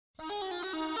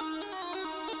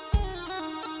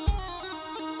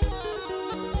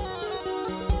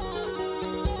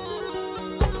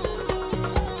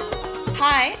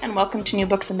Hi, and welcome to New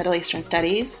Books in Middle Eastern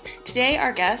Studies. Today,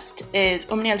 our guest is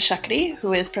Omni El-Shakri,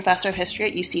 who is professor of history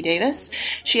at UC Davis.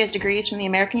 She has degrees from the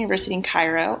American University in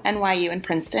Cairo, NYU, and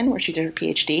Princeton, where she did her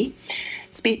PhD.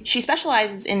 She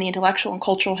specializes in the intellectual and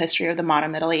cultural history of the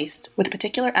modern Middle East, with a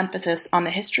particular emphasis on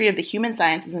the history of the human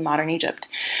sciences in modern Egypt.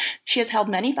 She has held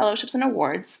many fellowships and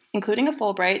awards, including a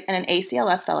Fulbright and an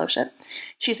ACLS fellowship.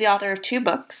 She's the author of 2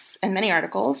 books and many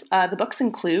articles. The books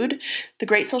include The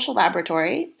Great Social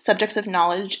Laboratory, Subjects of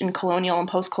Knowledge in Colonial and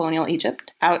Post-Colonial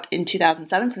Egypt, out in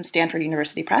 2007 from Stanford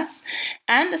University Press,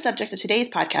 and the subject of today's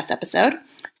podcast episode,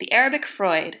 The Arabic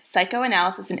Freud,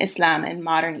 Psychoanalysis in Islam in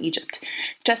Modern Egypt,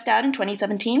 just out in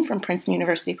 2017 from Princeton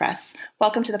University Press.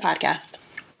 Welcome to the podcast.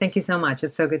 Thank you so much.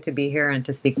 It's so good to be here and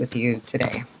to speak with you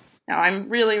today. Now, I'm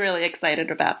really, really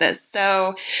excited about this.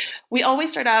 So we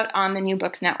always start out on the New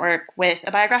Books Network with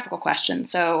a biographical question.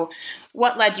 So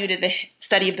what led you to the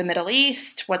study of the Middle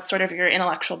East? What's sort of your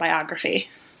intellectual biography?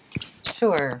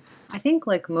 Sure. I think,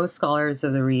 like most scholars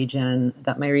of the region,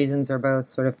 that my reasons are both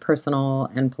sort of personal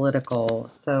and political.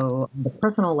 So, on the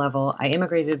personal level, I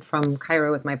immigrated from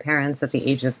Cairo with my parents at the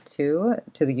age of 2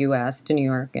 to the U.S., to New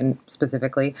York, and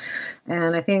specifically.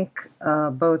 And I think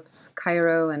both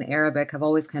Cairo and Arabic have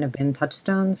always kind of been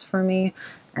touchstones for me.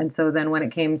 And so then when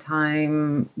it came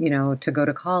time, to go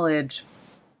to college,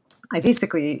 I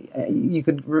basically, you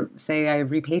could say I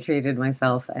repatriated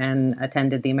myself and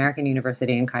attended the American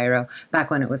University in Cairo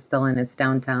back when it was still in its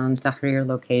downtown Tahrir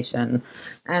location.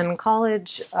 And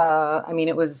college,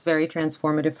 it was very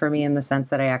transformative for me in the sense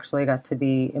that I actually got to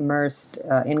be immersed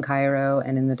in Cairo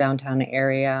and in the downtown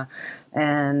area.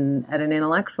 And at an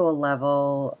intellectual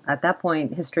level, at that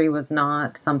point, history was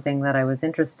not something that I was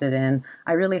interested in.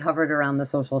 I really hovered around the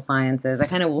social sciences. I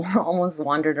kind of almost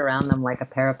wandered around them like a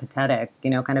peripatetic,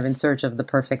 kind of in search of the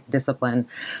perfect discipline,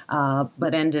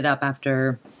 but ended up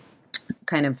after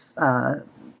kind of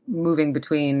moving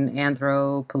between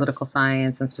political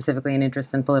science and specifically an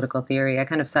interest in political theory, I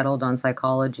kind of settled on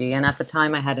psychology. And at the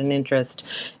time, I had an interest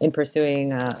in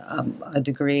pursuing a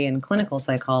degree in clinical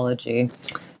psychology.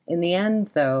 In the end,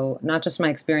 though, not just my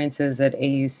experiences at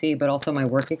AUC, but also my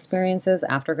work experiences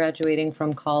after graduating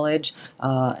from college,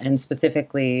 and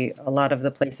specifically a lot of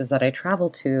the places that I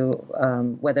traveled to,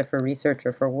 whether for research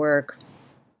or for work,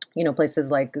 places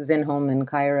like Zinhom in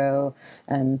Cairo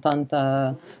and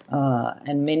Tanta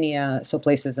and Minya, so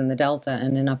places in the Delta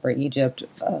and in Upper Egypt,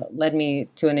 led me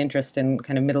to an interest in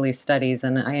kind of Middle East studies.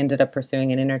 And I ended up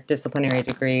pursuing an interdisciplinary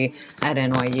degree at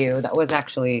NYU that was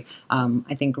actually,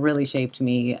 I think, really shaped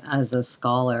me as a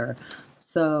scholar.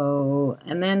 So,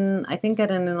 and then I think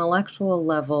at an intellectual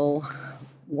level,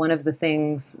 one of the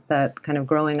things that kind of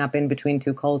growing up in between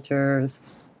two cultures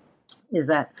is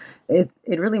that it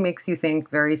really makes you think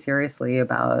very seriously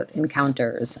about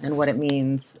encounters and what it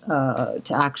means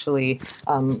to actually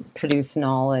produce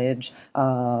knowledge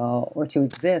or to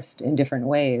exist in different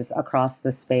ways across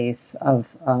the space of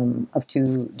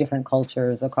 2 different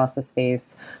cultures, across the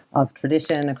space of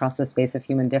tradition, across the space of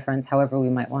human difference, however we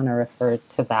might want to refer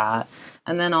to that.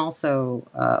 And then also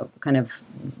kind of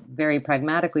very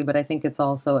pragmatically, but I think it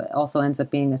also ends up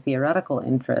being a theoretical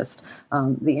interest,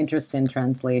 the interest in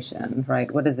translation, right?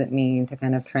 What does it mean to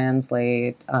kind of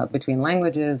translate between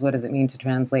languages? What does it mean to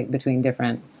translate between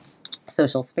different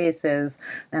social spaces?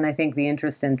 And I think the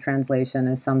interest in translation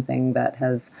is something that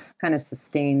has kind of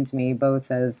sustained me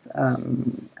both as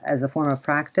a form of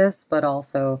practice, but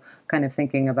also kind of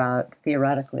thinking about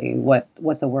theoretically what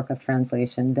the work of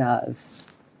translation does.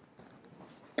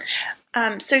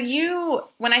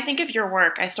 When I think of your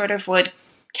work, I sort of would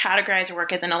categorize your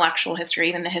work as intellectual history,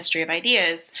 even the history of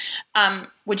ideas.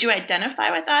 Would you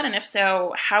identify with that? And if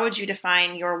so, how would you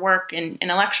define your work in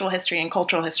intellectual history and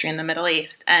cultural history in the Middle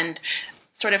East? And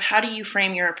sort of how do you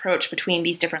frame your approach between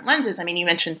these different lenses? I mean, you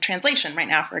mentioned translation right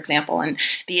now, for example, and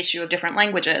the issue of different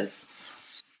languages.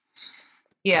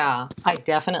 Yeah, I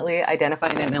definitely identify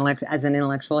as an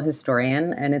intellectual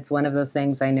historian, and it's one of those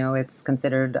things. I know it's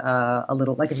considered a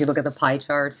little, like if you look at the pie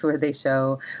charts where they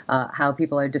show how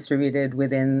people are distributed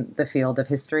within the field of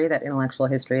history, that intellectual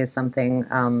history is something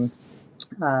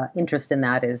interest in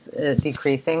that is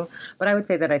decreasing. But I would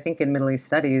say that I think in Middle East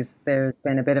studies, there's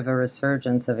been a bit of a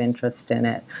resurgence of interest in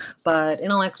it. But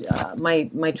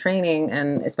my training,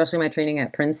 and especially my training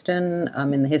at Princeton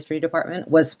in the history department,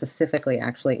 was specifically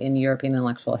actually in European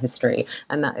intellectual history.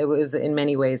 And that it was in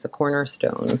many ways a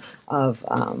cornerstone of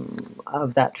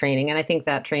that training. And I think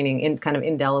that training kind of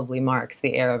indelibly marks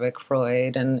the Arabic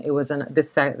Freud. And it was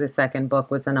the second book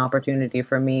was an opportunity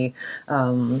for me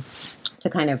to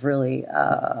kind of really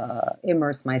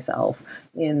immerse myself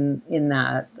in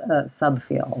that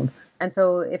subfield. And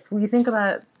so if we think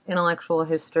about intellectual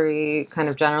history kind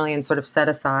of generally and sort of set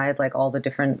aside like all the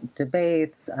different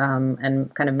debates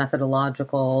and kind of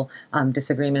methodological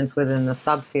disagreements within the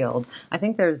subfield, I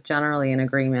think there's generally an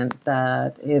agreement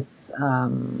that it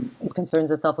concerns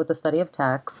itself with the study of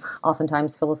texts,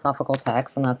 oftentimes philosophical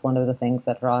texts, and that's one of the things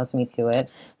that draws me to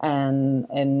it, and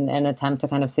an attempt to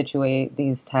kind of situate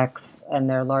these texts and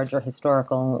their larger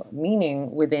historical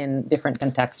meaning within different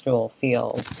contextual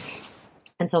fields.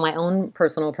 And so my own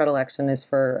personal predilection is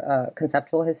for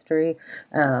conceptual history,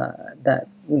 that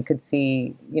we could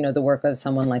see, the work of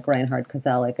someone like Reinhard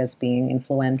Koselleck as being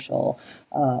influential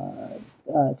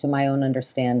to my own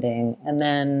understanding. And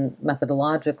then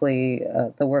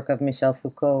methodologically, the work of Michel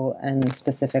Foucault and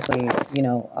specifically,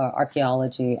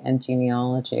 archaeology and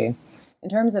genealogy. In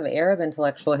terms of Arab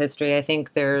intellectual history, I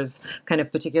think there's kind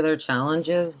of particular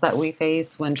challenges that we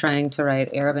face when trying to write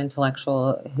Arab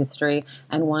intellectual history.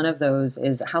 And one of those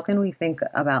is how can we think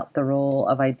about the role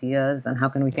of ideas and how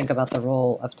can we think about the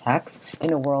role of text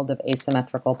in a world of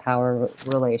asymmetrical power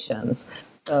relations?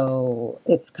 So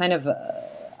it's kind of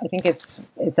I think it's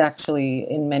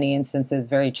actually in many instances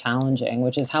very challenging,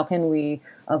 which is how can we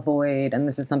avoid, and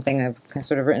this is something I've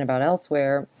sort of written about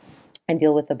elsewhere, and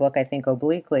deal with the book, I think,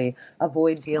 obliquely,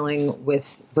 avoid dealing with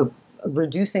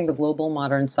reducing the global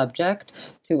modern subject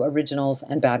to originals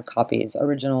and bad copies.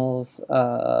 Originals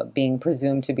being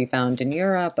presumed to be found in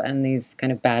Europe and these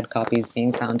kind of bad copies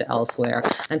being found elsewhere.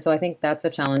 And so I think that's a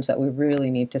challenge that we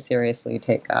really need to seriously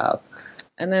take up.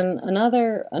 And then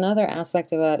another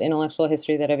aspect about intellectual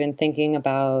history that I've been thinking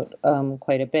about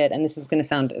quite a bit, and this is going to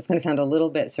sound a little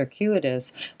bit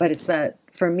circuitous, but it's that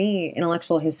for me,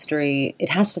 intellectual history, it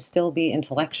has to still be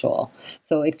intellectual.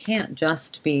 So it can't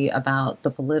just be about the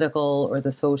political or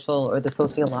the social or the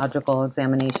sociological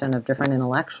examination of different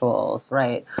intellectuals,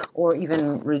 right? Or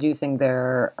even reducing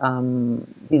their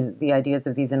the ideas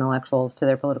of these intellectuals to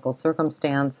their political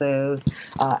circumstances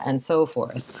and so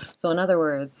forth. So in other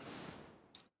words,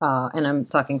 and I'm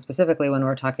talking specifically when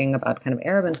we're talking about kind of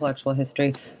Arab intellectual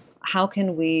history, how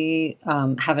can we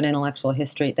have an intellectual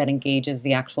history that engages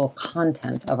the actual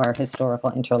content of our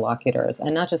historical interlocutors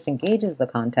and not just engages the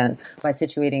content by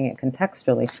situating it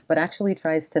contextually, but actually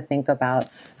tries to think about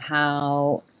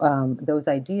how those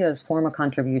ideas form a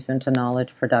contribution to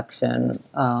knowledge production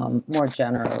more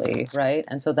generally, right?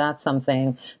 And so that's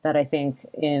something that I think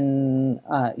in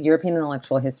European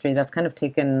intellectual history that's kind of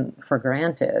taken for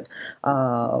granted,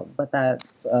 but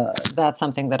that's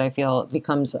something that I feel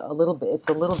becomes a little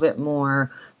bit more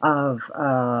of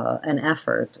an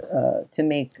effort to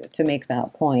make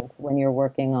that point when you're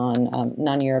working on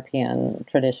non-European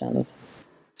traditions.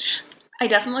 I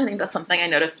definitely think that's something I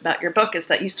noticed about your book is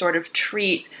that you sort of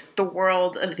treat the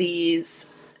world of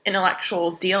these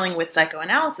intellectuals dealing with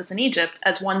psychoanalysis in Egypt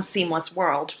as one seamless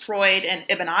world. Freud and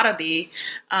Ibn Arabi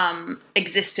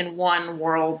exist in one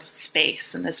world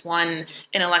space, in this one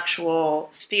intellectual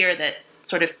sphere that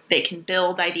sort of they can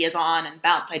build ideas on and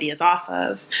bounce ideas off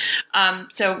of.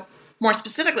 So more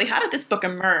specifically, how did this book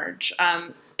emerge?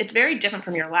 It's very different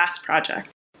from your last project.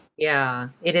 Yeah,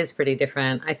 it is pretty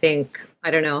different. I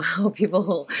don't know how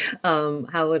people,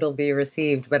 how it'll be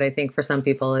received, but I think for some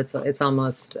people it's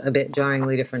almost a bit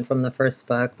jarringly different from the first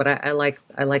book. But I like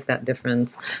that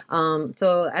difference.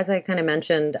 So as I kind of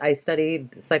mentioned, I studied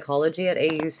psychology at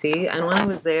AUC, and when I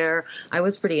was there, I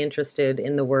was pretty interested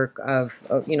in the work of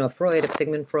Freud, of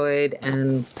Sigmund Freud,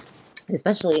 and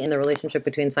especially in the relationship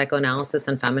between psychoanalysis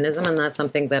and feminism, and that's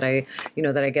something that I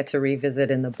get to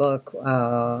revisit in the book.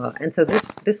 And so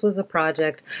this was a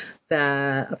project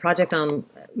on,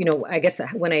 I guess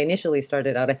when I initially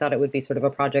started out, I thought it would be sort of a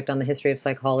project on the history of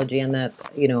psychology and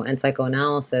and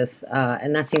psychoanalysis,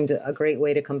 and that seemed a great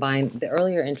way to combine the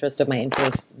earlier interest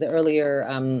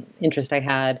I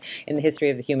had in the history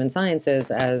of the human sciences,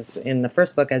 as in the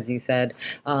first book, as you said,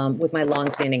 with my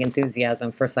longstanding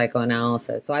enthusiasm for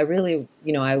psychoanalysis. So I really,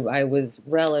 I was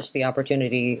relished the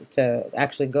opportunity to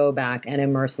actually go back and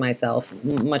immerse myself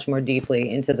much more deeply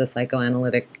into the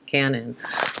psychoanalytic canon.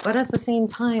 But at the same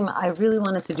time, I really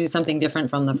wanted to do something different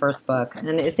from the first book.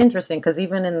 And it's interesting because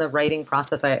even in the writing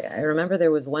process, I remember there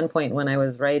was one point when I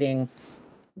was writing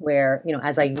where,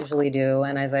 as I usually do,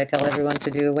 and as I tell everyone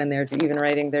to do when they're even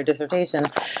writing their dissertation,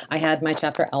 I had my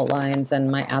chapter outlines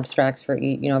and my abstracts for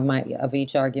each, of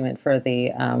each argument for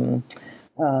the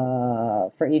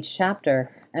for each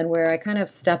chapter. and where I kind of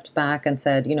stepped back and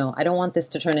said, I don't want this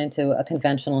to turn into a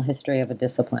conventional history of a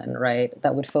discipline, right?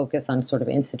 That would focus on sort of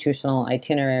institutional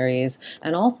itineraries,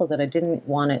 and also that I didn't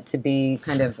want it to be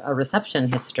kind of a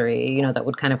reception history, that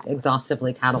would kind of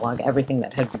exhaustively catalog everything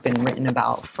that had been written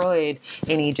about Freud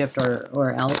in Egypt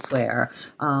or elsewhere.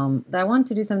 That I wanted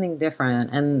to do something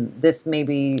different, and this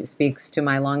maybe speaks to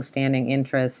my longstanding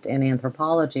interest in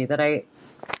anthropology, that I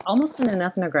almost in an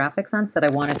ethnographic sense, that I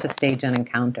wanted to stage an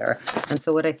encounter. And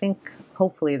so what I think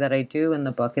hopefully that I do in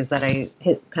the book is that I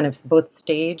kind of both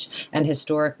stage and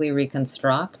historically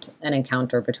reconstruct an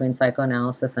encounter between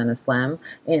psychoanalysis and Islam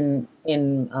in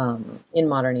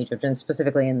modern Egypt, and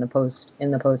specifically in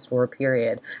the post-war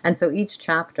period. And so each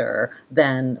chapter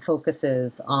then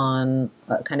focuses on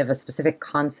kind of a specific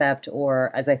concept,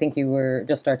 or, as I think you were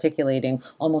just articulating,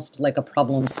 almost like a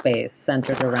problem space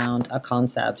centered around a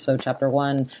concept. So chapter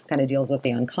 1 kind of deals with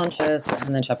the unconscious,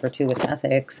 and then chapter 2 with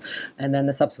ethics, and then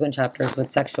the subsequent chapters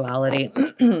with sexuality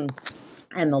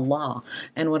and the law.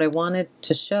 And what I wanted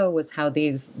to show was how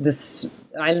this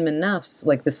ilm al-nafs,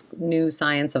 like this new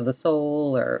science of the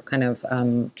soul, or kind of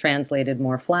translated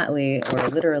more flatly or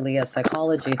literally as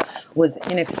psychology, was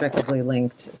inextricably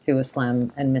linked to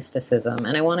Islam and mysticism.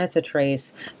 And I wanted to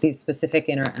trace these specific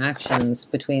interactions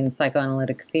between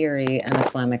psychoanalytic theory and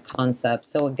Islamic concepts.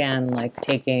 So again, like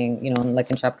taking,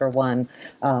 like in chapter 1,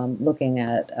 looking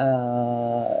at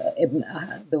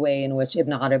the way in which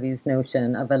Ibn Arabi's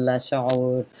notion of al-la-sha'ur,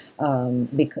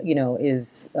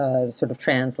 is sort of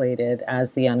translated as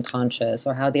the unconscious,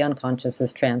 or how the unconscious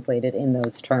is translated in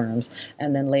those terms.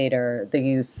 And then later, the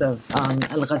use of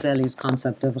Al-Ghazali's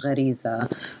concept of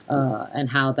ghariza, and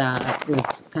how that is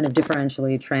kind of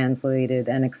differentially translated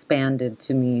and expanded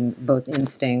to mean both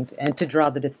instinct, and to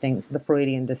draw the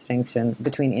Freudian distinction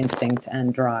between instinct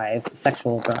and drive,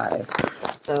 sexual drive.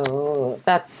 So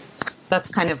that's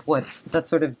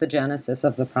sort of the genesis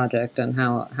of the project, and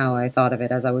how I thought of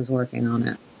it as I was working on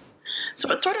it. So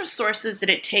what sort of sources did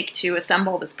it take to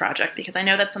assemble this project? Because I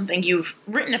know that's something you've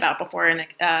written about before in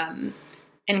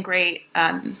great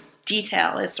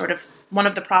detail, is sort of one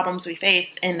of the problems we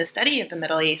face in the study of the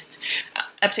Middle East,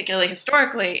 particularly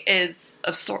historically, is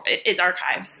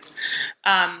archives.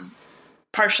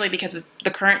 Partially because of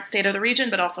the current state of the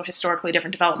region, but also historically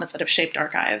different developments that have shaped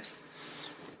archives.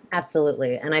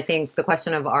 Absolutely. And I think the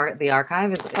question of the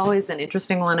archive is always an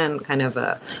interesting one, and kind of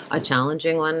a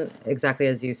challenging one, exactly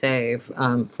as you say,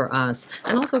 for us,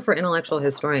 and also for intellectual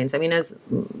historians. I mean, as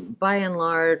by and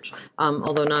large,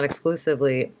 although not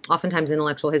exclusively, oftentimes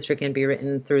intellectual history can be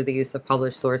written through the use of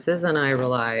published sources, and I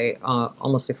rely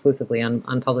almost exclusively on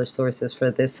published sources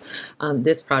for this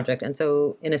project. And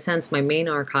so, in a sense, my main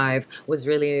archive was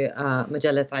really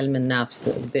Majallat Ilm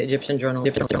al-Nafs, the Egyptian journal.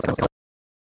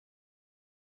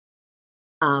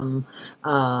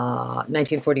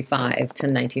 1945 to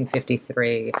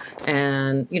 1953,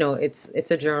 and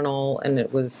it's a journal, and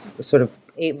it was sort of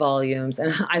 8 volumes,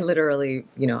 and I literally,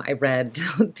 I read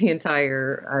the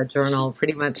entire journal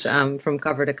pretty much from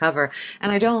cover to cover,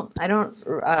 and I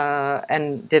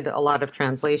did a lot of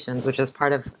translations, which is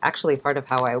part of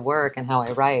how I work and how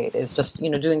I write, is just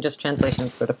doing just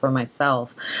translations sort of for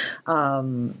myself,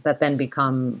 that then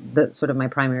become the sort of my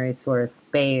primary source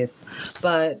base.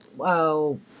 But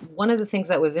one of the things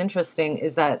that was interesting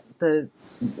is that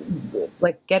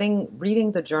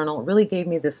reading the journal really gave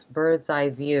me this bird's eye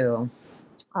view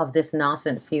of this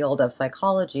nascent field of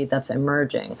psychology that's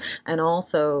emerging, and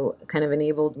also kind of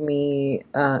enabled me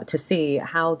to see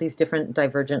how these different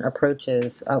divergent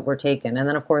approaches were taken. And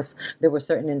then, of course, there were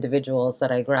certain individuals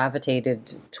that I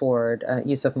gravitated toward,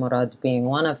 Yusuf Murad being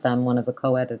one of them, one of the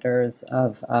co-editors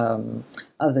of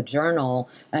the journal,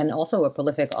 and also a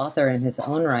prolific author in his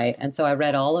own right. And so I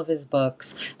read all of his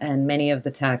books and many of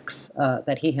the texts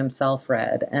that he himself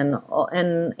read, and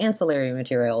ancillary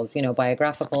materials,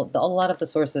 biographical, a lot of the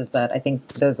sources that I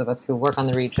think those of us who work on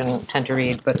the region tend to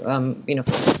read, but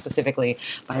specifically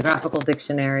biographical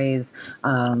dictionaries.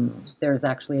 There's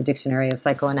actually a dictionary of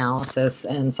psychoanalysis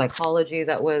and psychology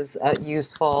that was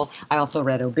useful. I also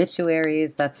read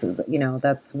obituaries. That's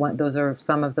one. Those are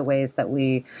some of the ways that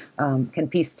we can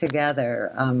piece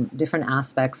together different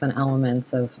aspects and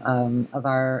elements of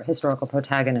our historical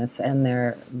protagonists and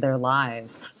their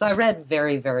lives. So I read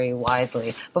very, very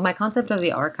widely. But my concept of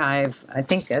the archive, I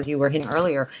think, as you were hinting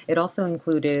earlier, it also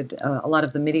included a lot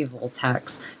of the medieval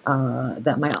texts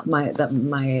that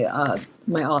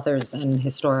my authors and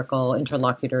historical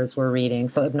interlocutors were reading.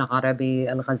 So Ibn Arabi,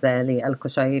 Al-Ghazali,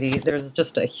 Al-Qushayri. There's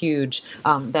just a huge,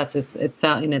 it's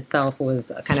in itself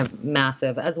was kind of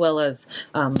massive, as well as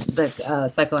the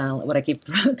what I keep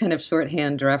kind of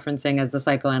shorthand referencing as the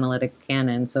psychoanalytic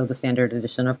canon. So the standard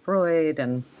edition of Freud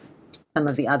and some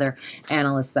of the other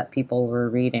analysts that people were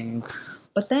reading.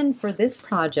 But then for this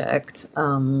project,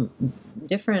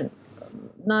 different,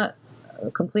 not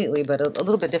completely, but a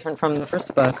little bit different from the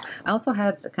first book, I also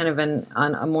had kind of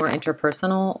on a more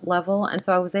interpersonal level. And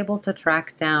so I was able to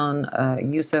track down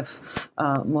Yusuf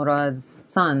Murad's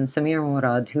son, Samir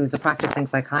Murad, who's a practicing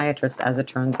psychiatrist, as it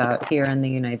turns out, here in the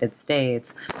United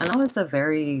States. And that was a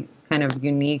very kind of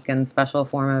unique and special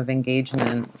form of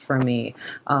engagement for me.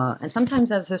 And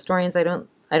sometimes as historians, I don't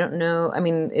know. I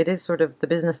mean, it is sort of the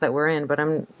business that we're in, but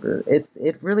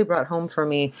it really brought home for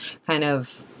me kind of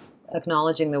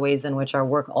acknowledging the ways in which our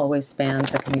work always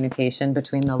spans the communication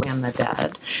between the living and the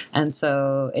dead. And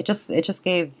so it just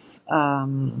gave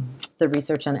the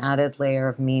research an added layer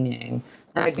of meaning.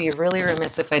 And I'd be really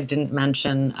remiss if I didn't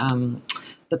mention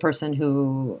the person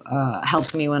who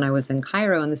helped me when I was in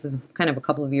Cairo, and this is kind of a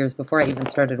couple of years before I even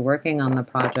started working on the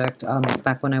project,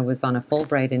 back when I was on a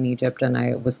Fulbright in Egypt and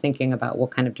I was thinking about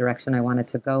what kind of direction I wanted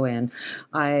to go in.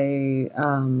 I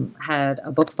had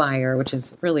a book buyer, which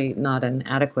is really not an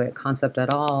adequate concept at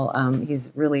all. He's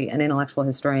really an intellectual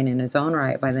historian in his own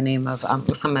right by the name of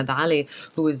Muhammad Ali,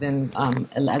 who was in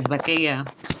Al-Azbakiyya.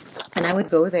 And I would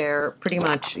go there pretty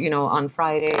much, on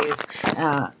Fridays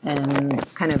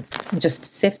and kind of just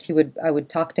sift. I would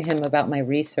talk to him about my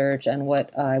research and what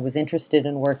I was interested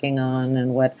in working on,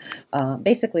 and what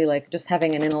basically like just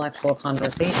having an intellectual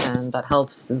conversation that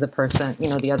helps the person,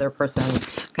 the other person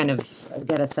kind of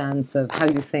get a sense of how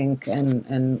you think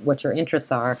and what your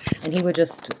interests are. And he would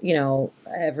just,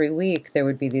 every week there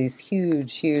would be these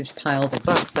huge, huge piles of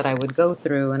books that I would go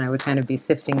through, and I would kind of be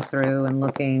sifting through and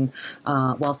looking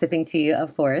while sipping tea,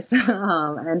 of course,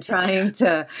 and trying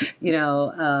to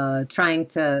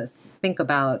think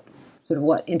about sort of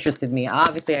what interested me.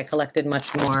 Obviously, I collected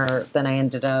much more than I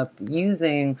ended up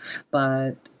using,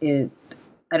 but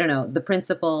I don't know, the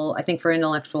principle, I think for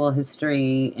intellectual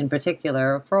history in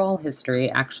particular, for all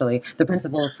history actually, the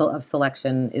principle of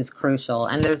selection is crucial.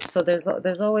 And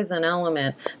there's always an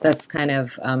element that's kind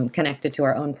of connected to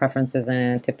our own preferences and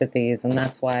antipathies. And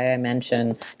that's why I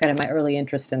mentioned kind of my early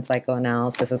interest in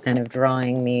psychoanalysis is kind of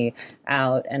drawing me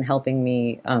out and helping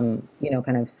me,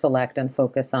 kind of select and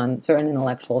focus on certain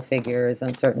intellectual figures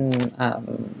and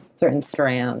certain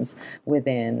strands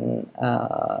within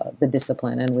the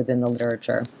discipline and within the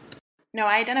literature. No,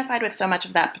 I identified with so much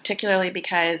of that, particularly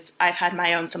because I've had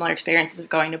my own similar experiences of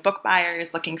going to book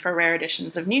buyers, looking for rare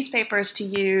editions of newspapers to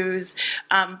use,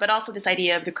 but also this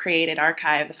idea of the created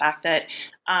archive, the fact that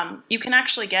you can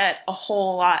actually get a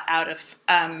whole lot out of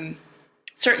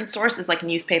certain sources like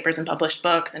newspapers and published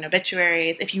books and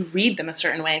obituaries if you read them a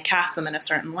certain way and cast them in a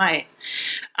certain light.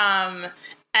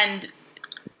 And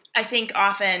I think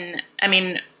often,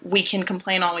 we can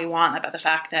complain all we want about the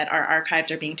fact that our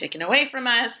archives are being taken away from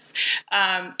us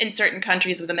in certain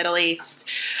countries of the Middle East.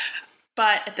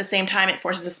 But at the same time, it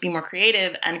forces us to be more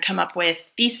creative and come up with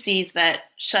theses that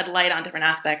shed light on different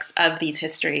aspects of these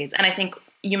histories. And I think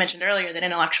you mentioned earlier that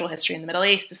intellectual history in the Middle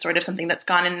East is sort of something that's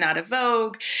gone in and out of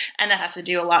vogue, and that has to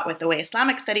do a lot with the way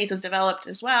Islamic studies has developed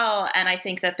as well. And I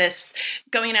think that this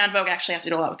going in and out of vogue actually has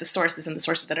to do a lot with the sources and the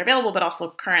sources that are available, but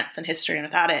also currents and history and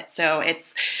without it. So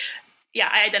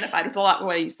I identified with a lot of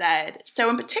what you said. So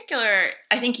in particular,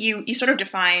 I think you sort of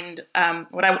defined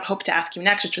what I would hope to ask you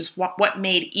next, which was what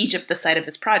made Egypt the site of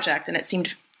this project. And it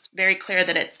seemed very clear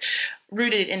that it's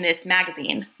rooted in this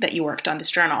magazine that you worked on,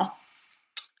 this journal.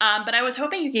 But I was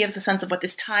hoping you could give us a sense of what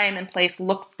this time and place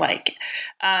looked like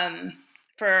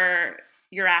for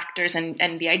your actors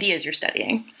and the ideas you're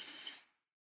studying.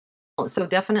 So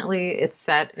definitely it's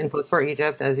set in post-war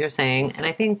Egypt, as you're saying. And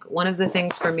I think one of the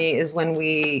things for me is when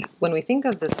we think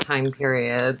of this time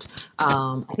period,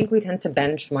 I think we tend to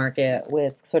benchmark it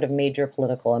with sort of major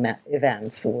political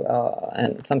events.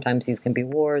 And sometimes these can be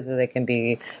wars, or they can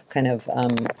be kind of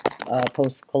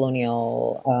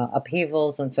post-colonial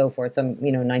upheavals and so forth. So,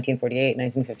 1948,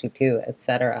 1952,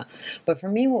 etc. But for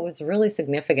me, what was really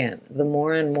significant, the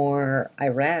more and more I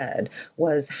read,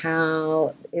 was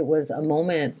how it was a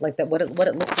moment like that. What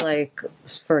it looked like,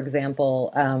 for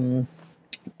example,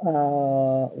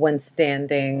 when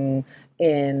standing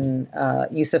in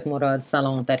Yusuf Murad's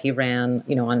salon that he ran,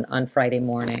 on Friday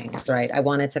mornings, right? I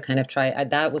wanted to kind of try.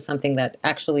 That was something that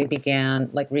actually began,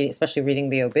 like, especially reading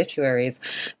the obituaries,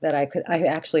 that I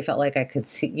actually felt like I could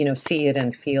see it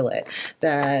and feel it.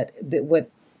 That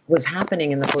was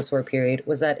happening in the post-war period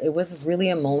was that it was really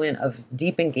a moment of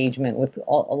deep engagement with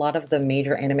a lot of the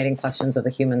major animating questions of the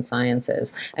human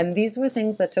sciences. And these were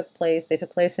things that took place. They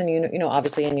took place in,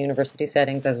 obviously in university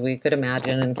settings, as we could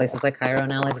imagine, in places like Cairo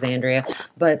and Alexandria,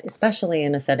 but especially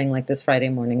in a setting like this Friday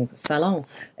morning salon.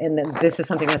 And this is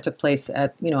something that took place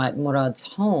at, at Murad's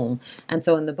home. And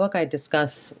so in the book, I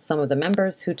discuss some of the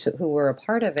members who were a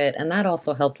part of it, and that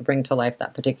also helped bring to life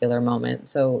that particular moment.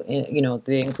 So,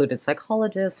 they included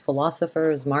psychologists,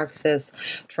 philosophers, Marxists,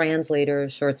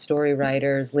 translators, short story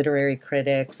writers, literary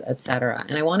critics, etc.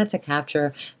 And I wanted to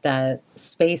capture that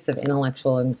space of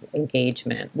intellectual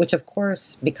engagement, which, of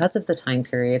course, because of the time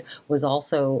period, was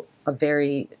also a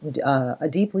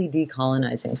deeply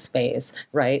decolonizing space,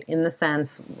 right? In the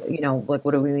sense, like,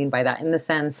 what do we mean by that? In the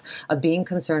sense of being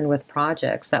concerned with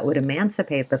projects that would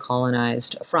emancipate the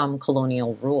colonized from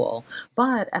colonial rule.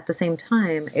 But at the same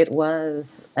time, it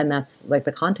was, and that's like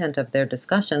the content of their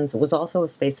discussions, was also a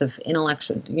space of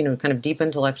intellectual, kind of deep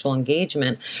intellectual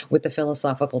engagement with the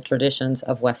philosophical traditions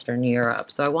of Western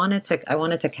Europe. So I wanted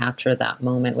to capture that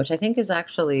moment, which I think is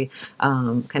actually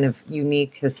kind of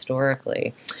unique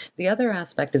historically. The other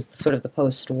aspect is sort of the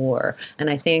post-war. And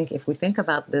I think if we think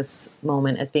about this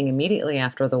moment as being immediately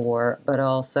after the war, but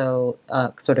also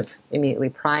sort of immediately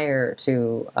prior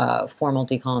to formal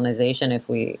decolonization, if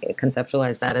we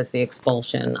conceptualize that as the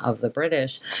expulsion of the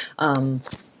British,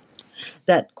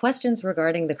 that questions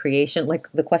regarding the creation, like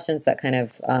the questions that kind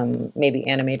of maybe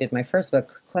animated my first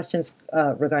book, questions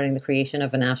regarding the creation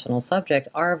of a national subject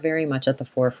are very much at the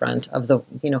forefront of the,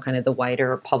 kind of the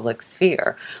wider public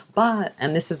sphere. But,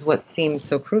 and this is what seemed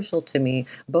so crucial to me,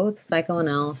 both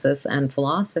psychoanalysis and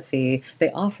philosophy,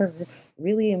 they offer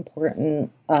really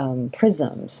important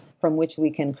prisms from which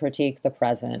we can critique the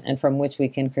present and from which we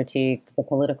can critique the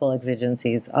political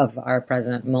exigencies of our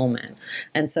present moment.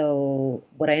 And so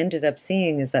what I ended up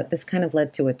seeing is that this kind of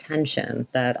led to a tension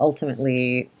that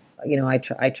ultimately I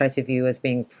try to view as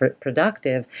being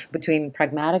productive between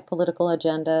pragmatic political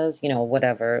agendas,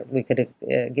 whatever. We could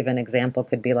give an example,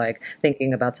 could be like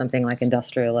thinking about something like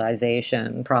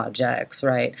industrialization projects,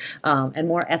 right? And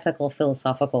more ethical,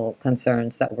 philosophical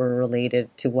concerns that were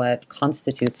related to what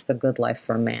constitutes the good life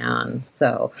for man.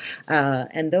 So,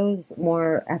 and those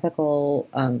more ethical,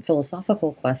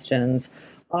 philosophical questions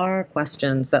are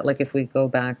questions that, like, if we go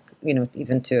back,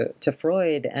 even to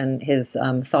Freud and his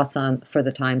thoughts on for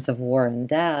the times of war and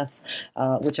death,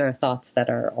 which are thoughts that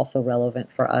are also relevant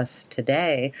for us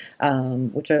today,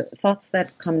 which are thoughts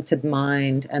that come to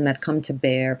mind and that come to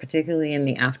bear, particularly in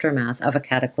the aftermath of a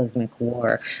cataclysmic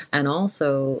war, and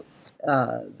also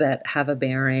that have a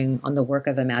bearing on the work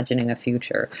of imagining a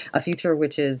future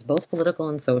which is both political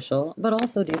and social, but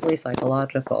also deeply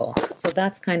psychological. So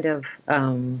that's kind of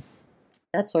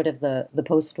that's sort of the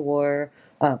post-war,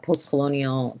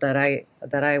 post-colonial that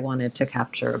I wanted to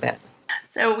capture a bit.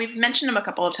 So we've mentioned him a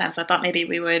couple of times, so I thought maybe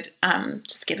we would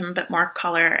just give him a bit more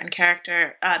color and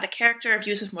character. The character of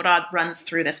Yusuf Murad runs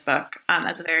through this book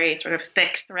as a very sort of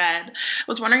thick thread. I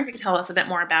was wondering if you could tell us a bit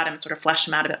more about him, sort of flesh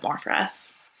him out a bit more for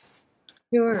us.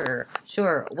 Sure.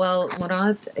 Well,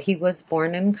 Murad, he was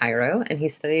born in Cairo, and he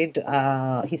studied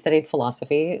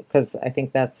philosophy, because I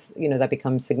think that's, that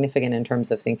becomes significant in terms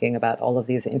of thinking about all of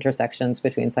these intersections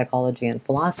between psychology and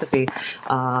philosophy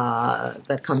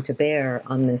that come to bear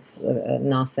on this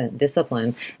nascent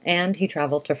discipline. And he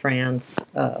traveled to France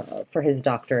for his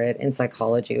doctorate in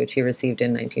psychology, which he received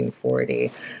in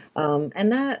 1940.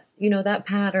 And that, that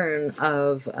pattern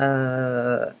of,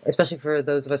 especially for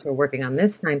those of us who are working on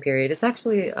this time period, it's actually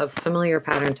a familiar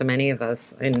pattern to many of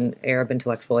us in Arab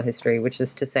intellectual history, which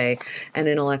is to say an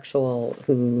intellectual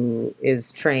who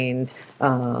is trained,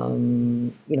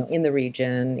 in the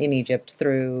region, in Egypt,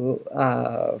 through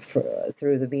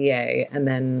the BA, and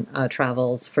then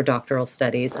travels for doctoral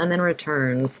studies, and then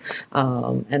returns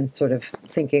and sort of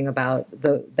thinking about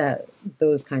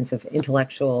those kinds of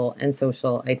intellectual and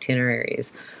social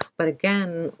itineraries. But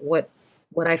again, what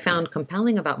I found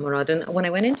compelling about Murad, and when I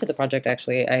went into the project,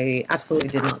 actually, I absolutely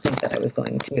did not think that I was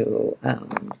going to,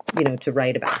 to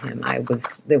write about him.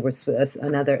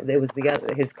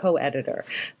 His co-editor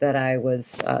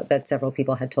that several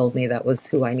people had told me that was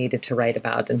who I needed to write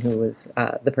about, and who was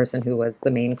the person who was the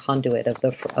main conduit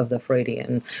of the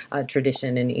Freudian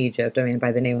tradition in Egypt. I mean,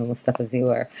 by the name of Mustafa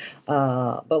Ziwar.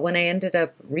 But when I ended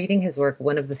up reading his work,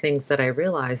 one of the things that I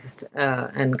realized,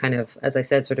 and kind of, as I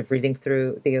said, sort of reading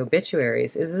through the obituaries,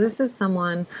 is this is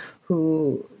someone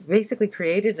who basically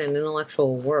created an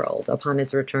intellectual world upon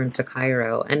his return to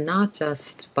Cairo, and not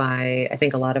just by, I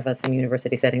think a lot of us in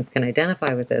university settings can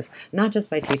identify with this, not just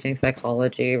by teaching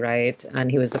psychology, right?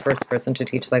 And he was the first person to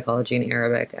teach psychology in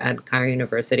Arabic at Cairo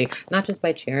University, not just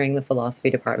by chairing the philosophy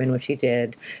department, which he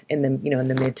did in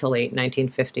the mid to late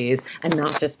 1950s, and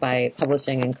not just by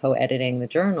publishing and co-editing the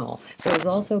journal, but it was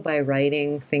also by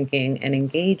writing, thinking, and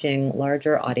engaging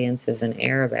larger audiences in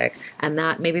Arabic. And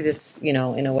that maybe this, in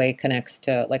a way connects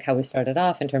to like how we started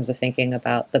off in terms of thinking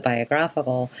about the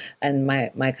biographical and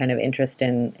my kind of interest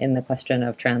in the question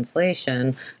of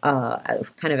translation,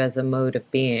 kind of as a mode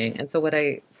of being. And so what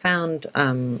I found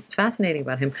fascinating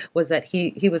about him was that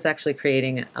he was actually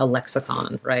creating a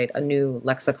lexicon, right? A new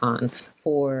lexicon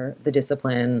for the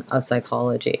discipline of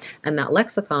psychology. And that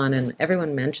lexicon, and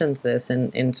everyone mentions this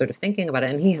in sort of thinking about it,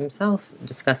 and he himself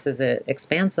discusses it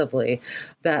expansively,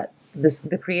 that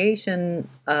the creation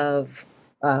of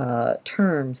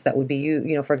terms that would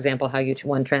be, for example, how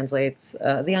one translates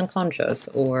the unconscious,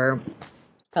 or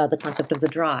the concept of the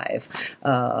drive.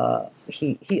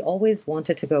 He always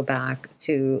wanted to go back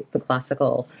to the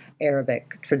classical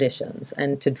Arabic traditions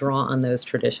and to draw on those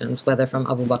traditions, whether from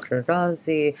Abu Bakr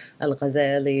al-Razi,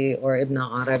 al-Ghazali, or Ibn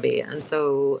Arabi. And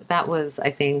so that was, I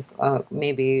think,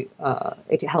 maybe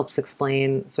it helps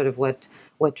explain sort of what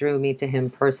drew me to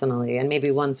him personally. And maybe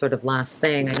one sort of last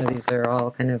thing, I know these are all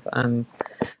kind of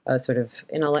sort of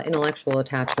intellectual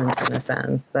attachments in a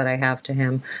sense that I have to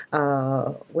him,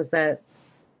 was that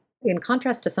in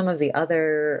contrast to some of the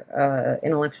other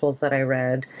intellectuals that I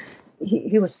read,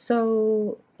 he was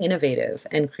so innovative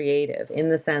and creative in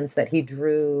the sense that he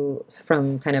drew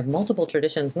from kind of multiple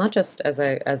traditions, not just as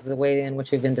the way in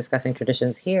which we've been discussing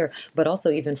traditions here, but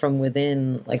also even from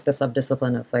within like the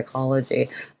subdiscipline of psychology.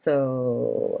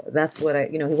 So that's what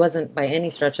he wasn't by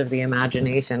any stretch of the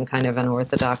imagination kind of an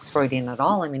orthodox Freudian at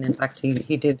all. I mean, in fact, he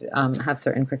did have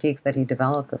certain critiques that he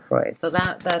developed of Freud. So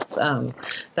that's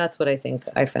what I think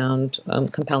I found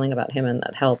compelling about him, and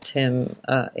that helped him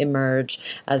emerge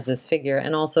as this figure.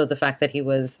 And also the fact that he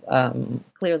was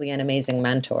clearly an amazing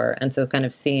mentor. And so kind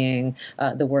of seeing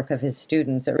the work of his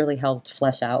students, it really helped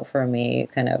flesh out for me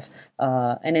kind of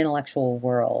an intellectual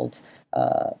world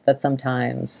that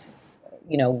sometimes,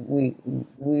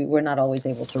 we're not always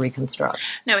able to reconstruct.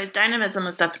 No, his dynamism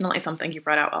is definitely something you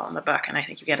brought out well in the book. And I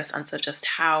think you get a sense of just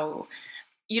how,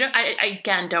 I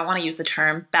again don't want to use the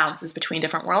term bounces between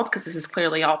different worlds, because this is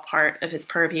clearly all part of his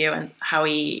purview and how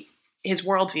his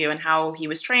worldview and how he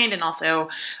was trained, and also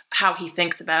how he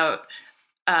thinks about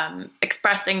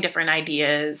expressing different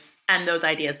ideas and those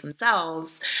ideas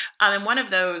themselves. And one of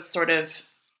those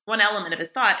one element of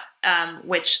his thought,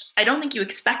 which I don't think you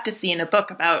expect to see in a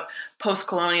book about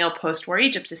post-colonial, post-war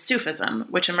Egypt, is Sufism,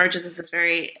 which emerges as this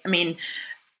very,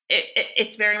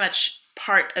 it's very much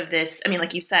part of this.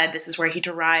 Like you said, this is where he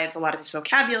derives a lot of his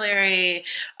vocabulary,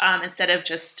 instead of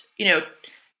just,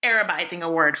 Arabizing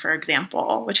a word, for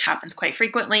example, which happens quite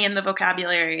frequently in the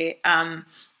vocabulary.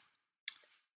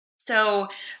 So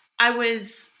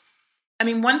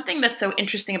one thing that's so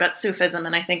interesting about Sufism,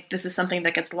 and I think this is something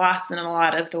that gets lost in a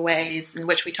lot of the ways in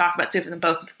which we talk about Sufism,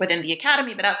 both within the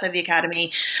academy but outside the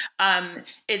academy,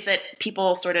 is that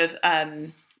people sort of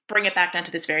bring it back down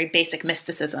to this very basic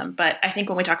mysticism. But I think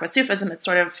when we talk about Sufism, it's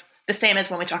sort of the same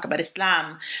as when we talk about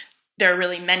Islam. There are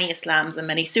really many Islams and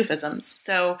many Sufisms.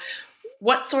 So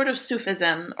what sort of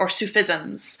Sufism or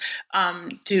Sufisms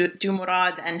do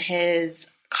Murad and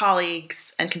his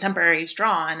colleagues and contemporaries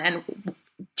draw on? And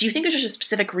do you think there's just a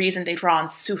specific reason they draw on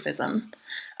Sufism?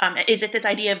 Is it this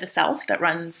idea of the self that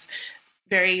runs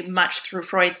very much through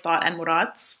Freud's thought and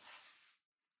Murad's?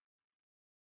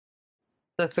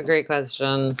 That's a great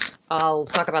question. I'll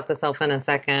talk about the self in a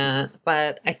second,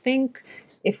 but I think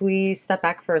if we step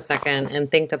back for a second and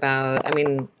think about,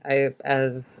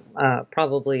 as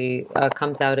probably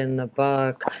comes out in the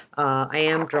book, I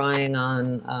am drawing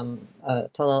on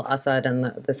Talal Asad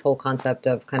and this whole concept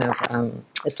of kind of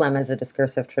Islam as a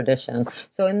discursive tradition.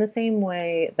 So in the same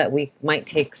way that we might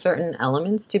take certain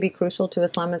elements to be crucial to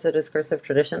Islam as a discursive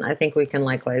tradition, I think we can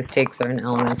likewise take certain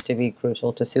elements to be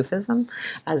crucial to Sufism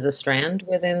as a strand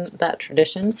within that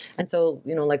tradition. And so,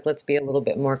 let's be a little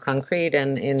bit more concrete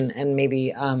and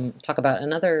maybe talk about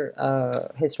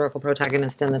another historical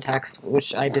protagonist in the text,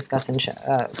 which I discuss in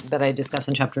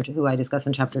chapter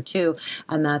 2,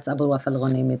 and that's Abu Wafa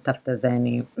al-Ghunaimi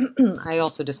al-Taftazani. I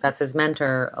also discuss his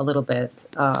mentor a little bit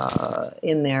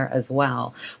in there as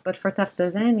well. But for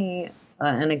Taftazani,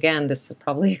 and again, this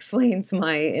probably explains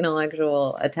my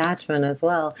intellectual attachment as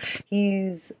well.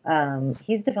 He's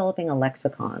developing a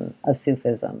lexicon of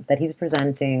Sufism that he's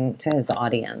presenting to his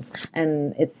audience,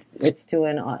 and it's to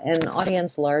an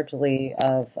audience largely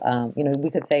of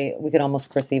we could almost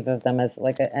perceive of them as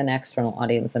like an external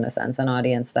audience in a sense, an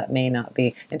audience that may not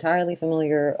be entirely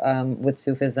familiar with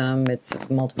Sufism, its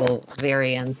multiple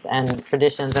variants and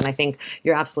traditions. And I think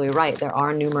you're absolutely right. There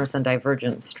are numerous and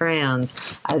divergent strands,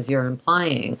 as you're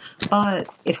implying. But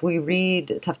if we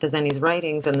read Taftazani's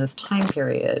writings in this time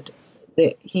period,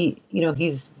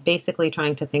 he's basically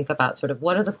trying to think about sort of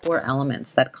what are the core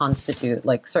elements that constitute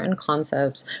like certain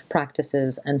concepts,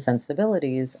 practices, and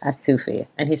sensibilities as Sufi.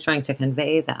 And he's trying to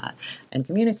convey that and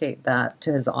communicate that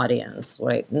to his audience,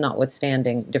 right?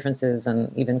 Notwithstanding differences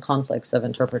and even conflicts of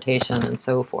interpretation and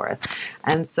so forth.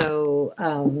 And so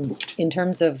in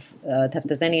terms of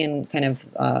Taftazani and kind of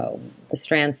the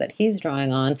strands that he's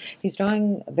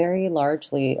drawing very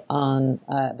largely on,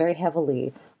 very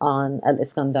heavily on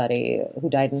Al-Iskandari, who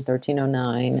died in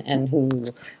 1309 and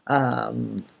who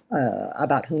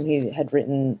about whom he had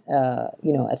written,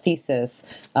 a thesis,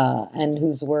 and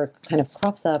whose work kind of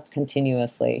crops up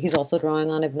continuously. He's also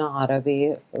drawing on Ibn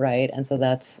Arabi, right? And so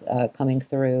that's coming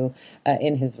through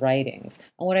in his writings.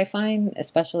 And what I find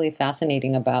especially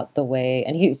fascinating about the way,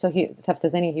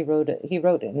 Taftazani, he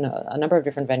wrote in a number of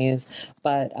different venues,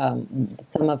 but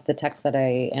some of the texts that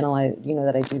I analyze,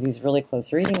 that I do these really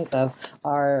close readings of,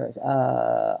 are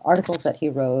articles that he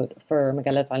wrote for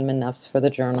Majalat Ilm al-Nafs, for the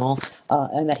journal,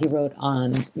 and that he wrote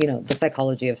on, the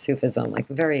psychology of Sufism, like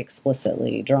very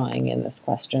explicitly drawing in this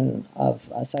question of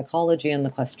psychology and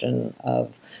the question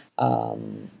of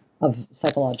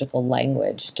psychological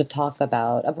language to talk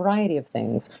about a variety of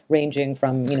things, ranging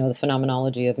from, the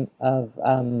phenomenology of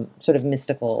sort of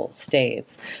mystical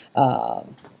states,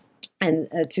 and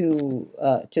to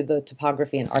the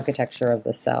topography and architecture of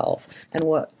the self. And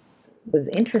what was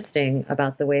interesting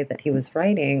about the way that he was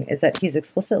writing is that he's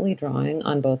explicitly drawing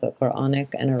on both a Quranic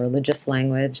and a religious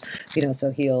language. So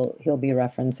he'll be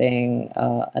referencing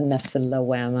a nafs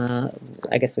al-lawama,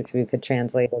 I guess, which we could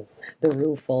translate as the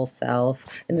rueful self,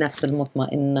 and nafs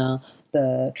al-mutma'inna,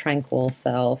 the tranquil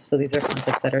self. So these are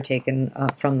concepts that are taken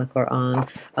from the Quran.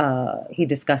 He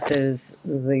discusses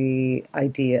the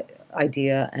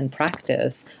idea and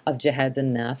practice of jihad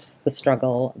and nafs, the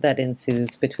struggle that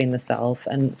ensues between the self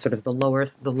and sort of the lower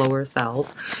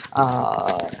self,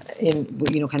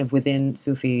 kind of within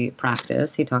Sufi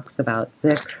practice. He talks about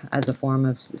zikr as a form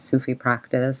of Sufi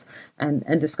practice,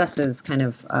 and discusses kind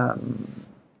of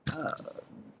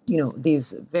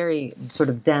these very sort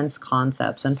of dense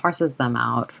concepts and parses them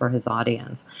out for his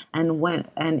audience. And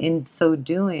in so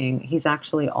doing, he's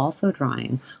actually also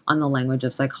drawing on the language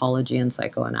of psychology and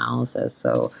psychoanalysis.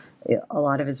 So a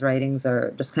lot of his writings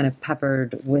are just kind of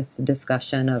peppered with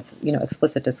discussion of,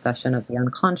 explicit discussion of the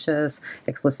unconscious,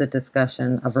 explicit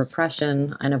discussion of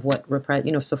repression and of what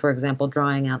so for example,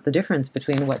 drawing out the difference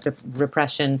between what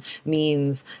repression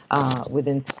means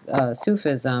within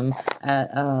Sufism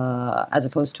as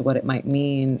opposed to what it might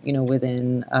mean,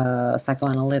 within a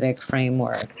psychoanalytic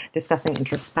framework, discussing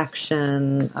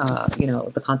introspection,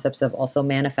 the concepts of also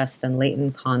manifest and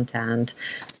latent content.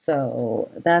 So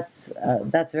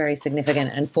that's very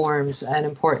significant and forms an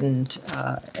important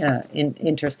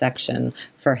intersection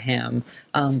for him.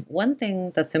 One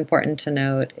thing that's important to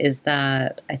note is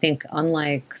that I think,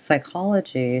 unlike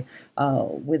psychology,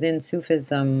 within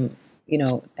Sufism,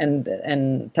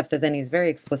 and Taftazani is very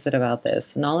explicit about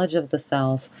this, knowledge of the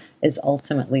self is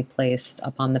ultimately placed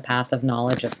upon the path of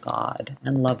knowledge of God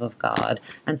and love of God.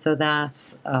 And so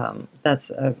that's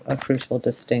a crucial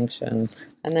distinction.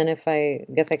 And then if I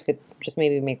guess I could just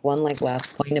maybe make one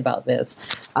last point about this.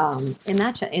 In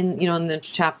the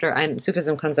chapter, and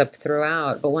Sufism comes up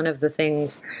throughout, but one of the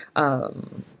things,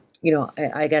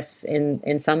 I guess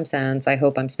in some sense, I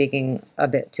hope I'm speaking a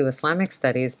bit to Islamic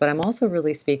studies, but I'm also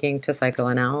really speaking to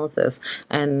psychoanalysis.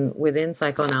 And within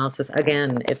psychoanalysis,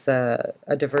 again, it's a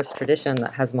diverse tradition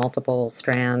that has multiple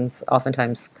strands,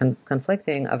 oftentimes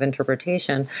conflicting, of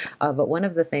interpretation. But one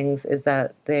of the things is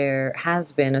that there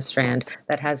has been a strand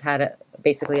that has had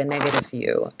basically a negative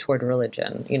view toward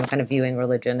religion, kind of viewing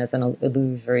religion as an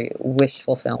illusory wish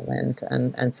fulfillment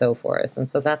and so forth.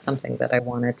 And so that's something that I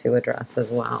wanted to address as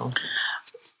well.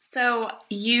 So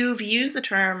you've used the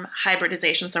term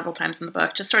hybridization several times in the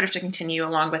book, just sort of to continue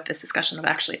along with this discussion of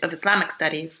Islamic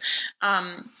studies.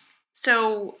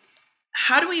 So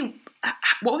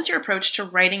what was your approach to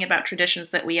writing about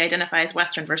traditions that we identify as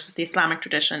Western versus the Islamic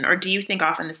tradition? Or do you think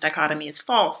often this dichotomy is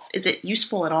false? Is it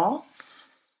useful at all?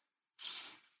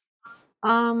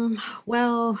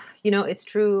 Well, it's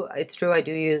true. It's true. I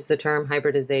do use the term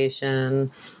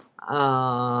hybridization.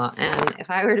 And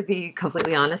if I were to be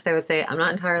completely honest, I would say I'm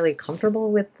not entirely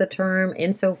comfortable with the term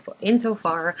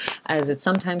insofar as it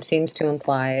sometimes seems to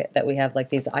imply that we have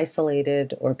like these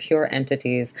isolated or pure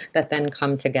entities that then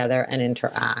come together and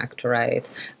interact, right?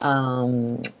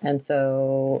 And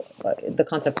so the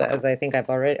concept, as I think I've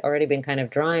already been kind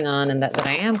of drawing on, and that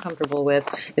I am comfortable with,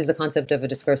 is the concept of a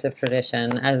discursive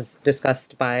tradition, as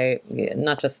discussed by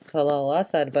not just Talal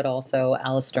Asad but also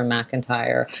Alistair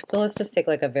MacIntyre. So let's just take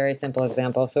like a very simple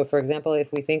example. So, for example,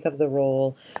 if we think of the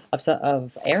role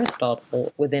of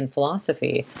Aristotle within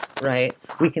philosophy, right,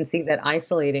 we can see that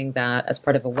isolating that as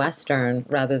part of a Western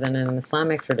rather than an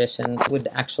Islamic tradition would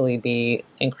actually be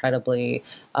incredibly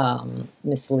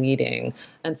misleading.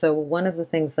 And so, one of the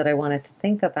things that I wanted to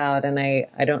think about, and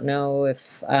I don't know if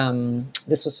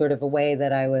this was sort of a way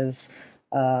that I was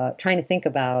trying to think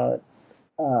about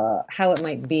how it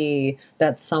might be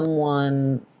that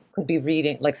someone could be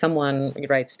reading, like someone,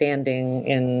 right, standing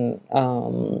in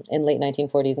late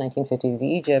 1940s, 1950s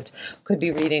Egypt, could be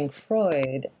reading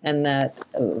Freud, and that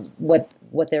what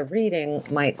they're reading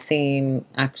might seem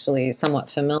actually somewhat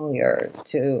familiar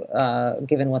to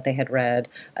given what they had read,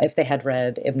 if they had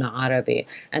read Ibn Arabi.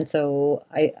 And so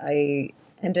I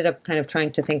ended up kind of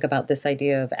trying to think about this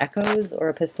idea of echoes or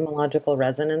epistemological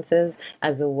resonances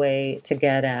as a way to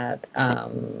get at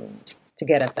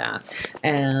that.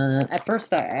 And at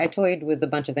first, I toyed with a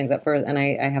bunch of things at first, and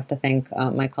I have to thank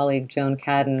my colleague Joan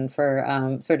Cadden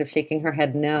for sort of shaking her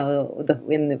head no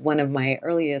in one of my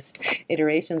earliest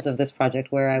iterations of this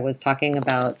project, where I was talking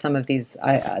about some of these.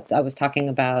 I was talking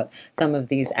about some of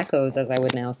these echoes, as I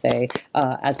would now say,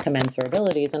 as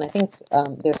commensurabilities, and I think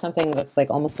there's something that's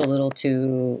like almost a little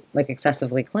too like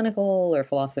excessively clinical or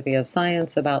philosophy of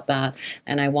science about that,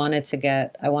 and I wanted to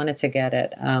get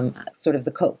at sort of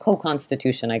the co-constitution,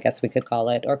 I guess we could call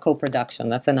it, or co-production.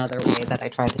 That's another way that I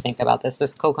try to think about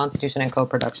this co-constitution and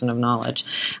co-production of knowledge.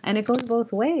 And it goes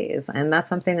both ways. And that's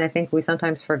something I think we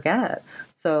sometimes forget.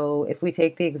 So if we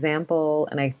take the example,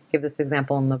 and I give this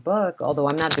example in the book, although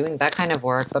I'm not doing that kind of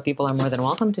work, but people are more than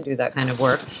welcome to do that kind of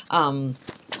work,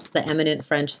 the eminent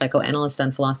French psychoanalyst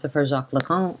and philosopher Jacques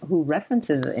Lacan, who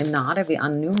references Ibn Arabi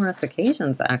on numerous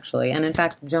occasions, actually. And in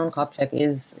fact, Joan Kopchak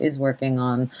is working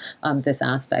on this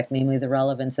aspect, namely the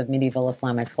relevance of medieval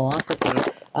Islamic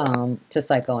philosophy to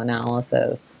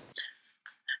psychoanalysis.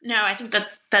 No, I think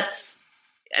that's.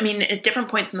 I mean, at different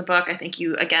points in the book, I think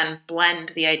you again blend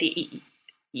the idea.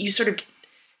 You sort of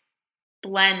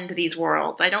blend these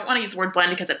worlds. I don't want to use the word blend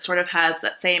because it sort of has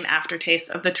that same aftertaste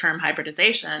of the term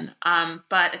hybridization.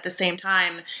 But at the same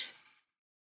time,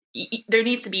 there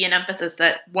needs to be an emphasis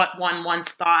that what one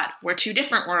once thought were two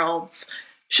different worlds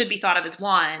should be thought of as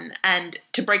one. And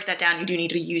to break that down, you do need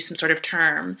to use some sort of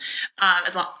term.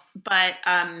 But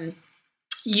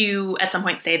you at some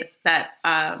point say that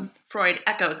Freud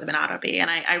echoes Ibn Arabi, and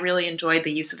I really enjoyed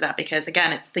the use of that because,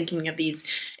 again, it's thinking of these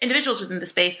individuals within the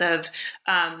space of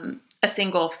a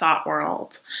single thought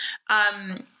world.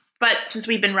 But since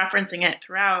we've been referencing it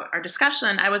throughout our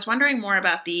discussion, I was wondering more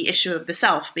about the issue of the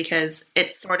self, because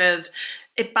it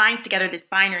binds together this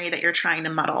binary that you're trying to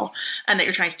muddle and that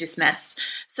you're trying to dismiss.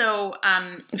 So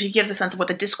if you give us a sense of what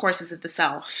the discourses of the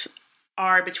self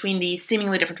are between these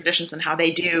seemingly different traditions and how they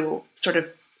do sort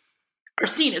of are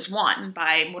seen as one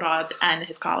by Murad and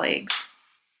his colleagues.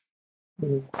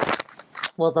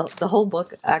 Well, the whole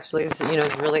book actually is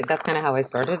really, that's kind of how I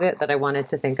started it, that I wanted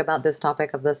to think about this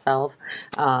topic of the self.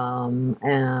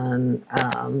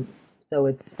 So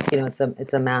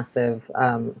it's a massive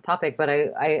topic, but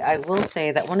I will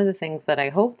say that one of the things that I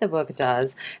hope the book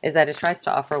does is that it tries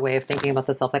to offer a way of thinking about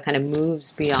the self that kind of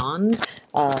moves beyond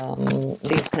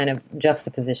these kind of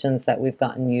juxtapositions that we've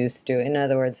gotten used to. In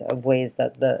other words, of ways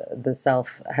that the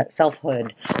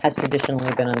selfhood has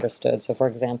traditionally been understood. So, for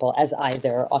example, as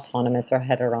either autonomous or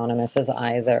heteronymous, as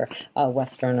either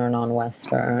Western or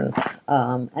non-Western,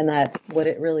 and that what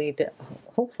it really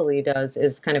hopefully does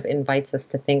is kind of invites us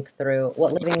to think through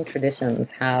what living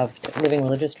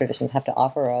religious traditions have to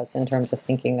offer us in terms of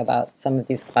thinking about some of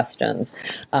these questions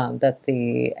that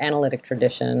the analytic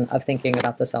tradition of thinking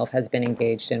about the self has been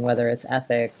engaged in, whether it's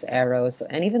ethics, eros,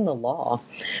 and even the law.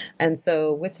 And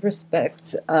so with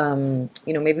respect,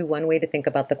 maybe one way to think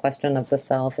about the question of the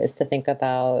self is to think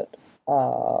about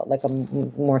like a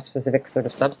more specific sort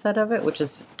of subset of it, which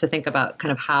is to think about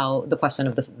kind of how the question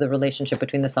of the relationship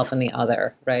between the self and the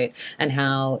other, right? And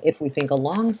how, if we think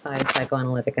alongside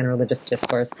psychoanalytic and religious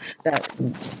discourse, that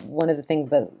one of the things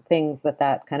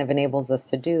that kind of enables us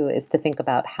to do is to think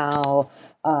about how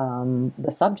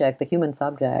the human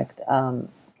subject,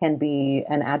 can be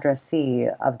an addressee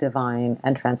of divine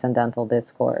and transcendental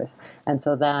discourse, and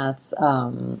so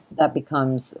that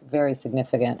becomes very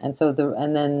significant. And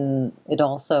then it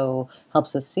also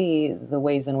helps us see the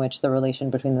ways in which the relation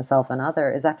between the self and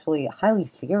other is actually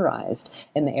highly theorized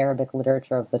in the Arabic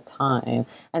literature of the time.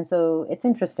 And so it's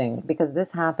interesting because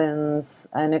this happens,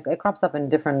 and it crops up in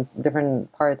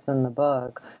different parts in the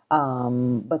book.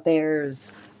 But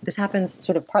this happens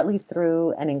sort of partly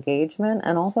through an engagement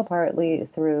and also partly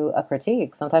through a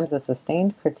critique, sometimes a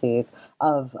sustained critique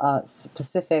of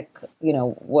specific,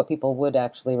 what people would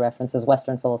actually reference as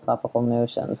Western philosophical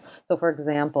notions. So, for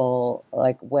example,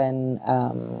 like when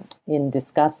in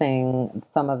discussing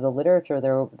some of the literature,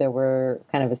 there were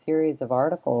kind of a series of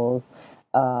articles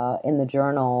in the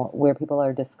journal where people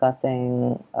are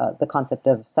discussing the concept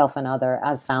of self and other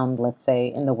as found, let's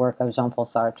say, in the work of Jean-Paul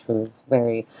Sartre, who's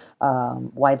very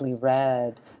widely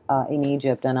read in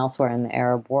Egypt and elsewhere in the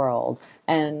Arab world.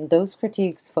 And those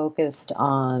critiques focused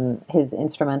on his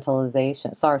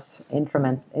Sartre's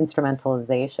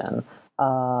instrumentalization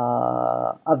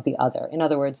of the other. In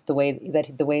other words, the way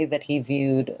that he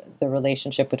viewed the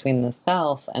relationship between the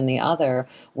self and the other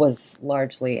was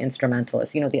largely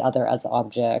instrumentalist. The other as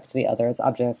object, the other as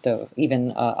object of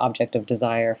object of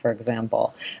desire, for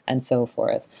example, and so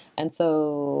forth. And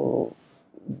so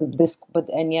this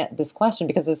question,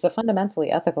 because it's a fundamentally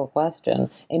ethical question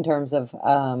in terms of,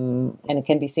 and it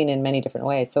can be seen in many different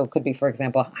ways. So it could be, for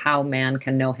example, how man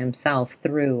can know himself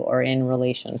through or in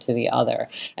relation to the other.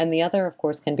 And the other, of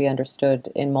course, can be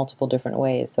understood in multiple different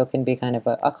ways. So it can be kind of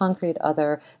a concrete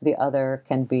other. The other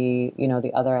can be,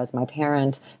 the other as my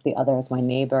parent, the other as my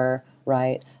neighbor,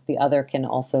 right? The other can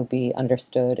also be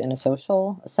understood in a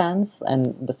social sense,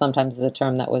 and sometimes the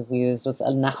term that was used was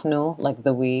al-nahnu, like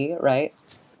the we, right?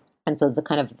 And so the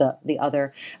kind of the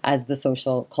other as the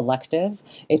social collective.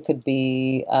 It could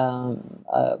be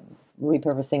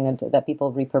repurposing that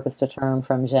people repurposed a term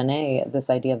from Genet, this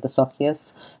idea of the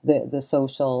socius, the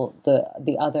social,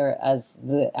 the other as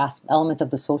the element of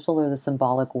the social or the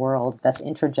symbolic world that's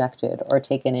interjected or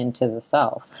taken into the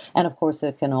self. And of course,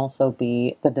 it can also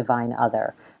be the divine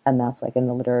other. And that's like in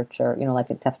the literature, like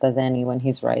in Taftazani when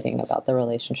he's writing about the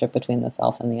relationship between the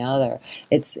self and the other.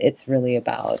 It's really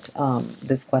about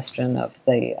this question of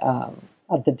the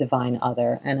divine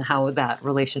other and how that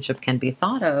relationship can be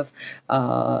thought of.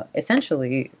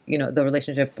 Essentially, the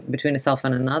relationship between a self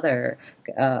and another,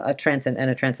 a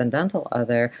transcendental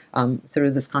other,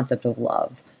 through this concept of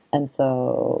love. And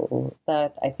so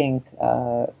that I think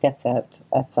gets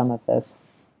at some of this.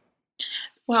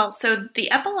 Well, so the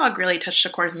epilogue really touched a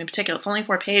chord with me in particular. It's only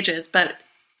 4 pages, but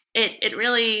it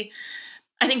really,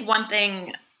 I think one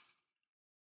thing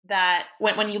that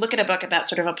when you look at a book about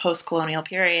sort of a post-colonial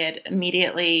period,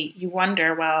 immediately you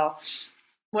wonder, well,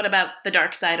 what about the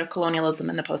dark side of colonialism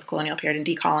in the post-colonial period and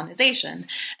decolonization?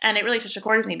 And it really touched a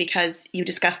chord with me because you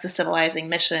discussed the civilizing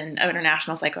mission of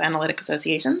international psychoanalytic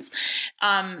associations.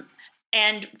 And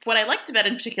what I liked about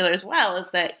it in particular as well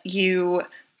is that you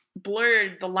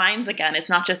blurred the lines again. It's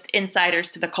not just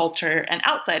insiders to the culture and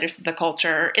outsiders to the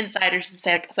culture, insiders to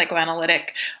the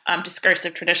psychoanalytic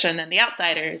discursive tradition and the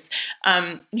outsiders.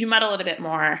 You muddle it a bit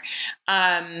more.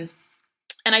 And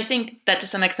I think that to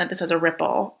some extent this has a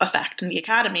ripple effect in the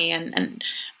academy. And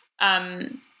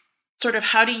sort of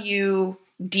how do you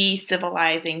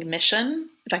de-civilizing mission,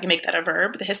 if I can make that a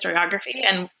verb, the historiography,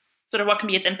 and sort of what can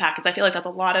be its impact? Because I feel like that's a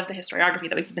lot of the historiography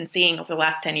that we've been seeing over the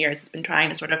last 10 years has been trying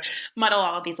to sort of muddle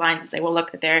all of these lines and say, well,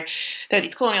 look, that there are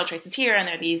these colonial traces here and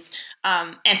there are these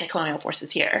anti-colonial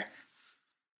forces here.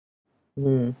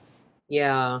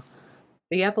 Yeah.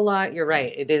 The epilogue, you're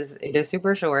right. It is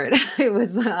super short.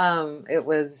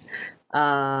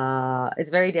 It's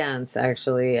very dense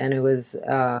actually, and it was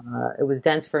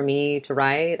dense for me to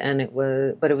write,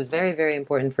 but it was very, very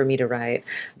important for me to write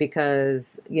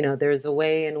because there's a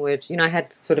way in which I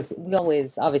had we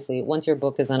always, obviously, once your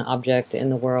book is an object in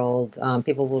the world,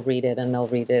 people will read it and they'll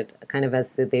read it kind of as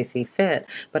they see fit.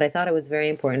 But I thought it was very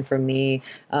important for me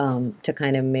to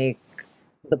kind of make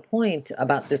the point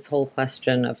about this whole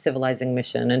question of civilizing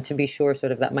mission, and to be sure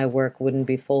sort of that my work wouldn't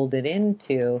be folded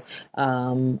into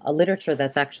a literature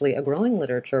that's actually a growing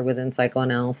literature within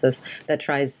psychoanalysis that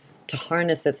tries to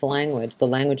harness its language, the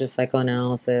language of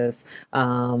psychoanalysis,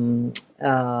 in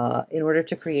order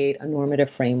to create a normative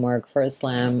framework for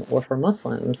Islam or for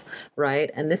Muslims,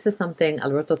 right? And this is something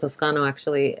Alberto Toscano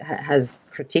actually has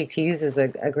critiqued. He uses a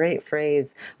great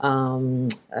phrase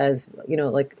as,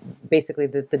 like basically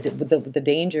the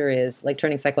danger is like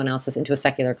turning psychoanalysis into a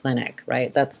secular clinic,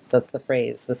 right? That's the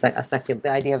phrase, the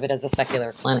idea of it as a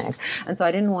secular clinic. And so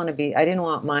I didn't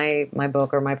want my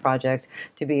book or my project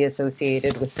to be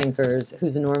associated with thinkers thinkers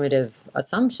whose normative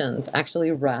assumptions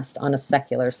actually rest on a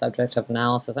secular subject of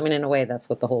analysis. I mean, in a way, that's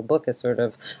what the whole book is sort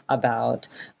of about.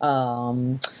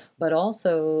 But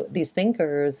also these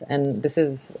thinkers, and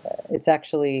it's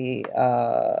actually,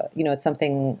 it's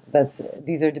something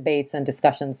these are debates and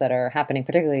discussions that are happening,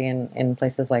 particularly in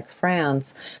places like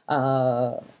France,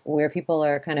 where people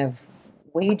are kind of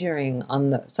wagering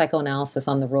on the psychoanalysis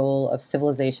on the role of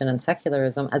civilization and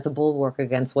secularism as a bulwark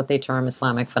against what they term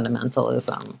Islamic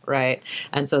fundamentalism, right?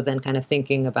 And so then kind of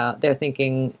they're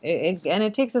thinking, and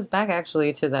it takes us back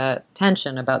actually to that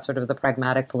tension about sort of the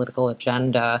pragmatic political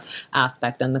agenda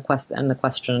aspect and the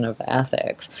question of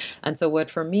ethics. And so what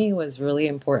for me was really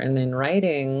important in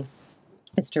writing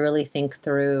is to really think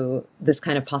through this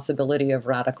kind of possibility of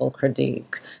radical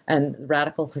critique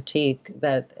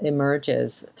that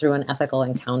emerges through an ethical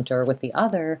encounter with the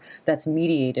other that's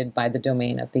mediated by the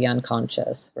domain of the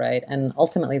unconscious, right? And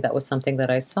ultimately that was something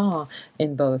that I saw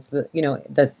in both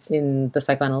in the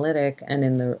psychoanalytic and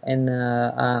in the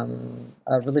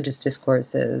religious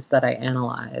discourses that I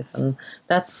analyze. And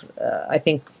that's, I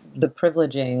think, the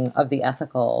privileging of the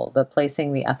ethical, the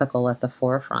placing the ethical at the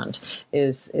forefront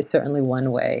is certainly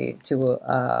one way to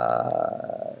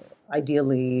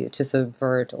ideally to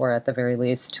subvert, or at the very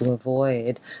least to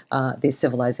avoid these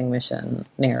civilizing mission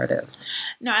narratives.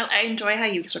 No, I enjoy how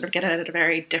you sort of get it at a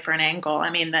very different angle.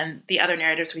 I mean, than the other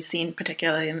narratives we've seen,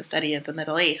 particularly in the study of the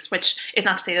Middle East, which is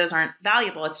not to say those aren't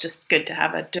valuable. It's just good to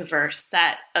have a diverse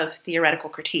set of theoretical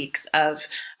critiques of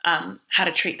how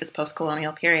to treat this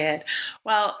post-colonial period.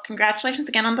 Well, congratulations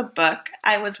again on the book.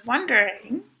 I was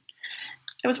wondering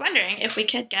if we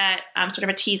could get sort of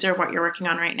a teaser of what you're working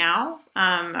on right now.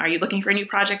 Are you looking for a new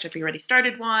project? Have you already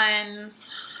started one?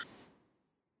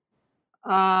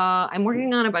 I'm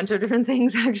working on a bunch of different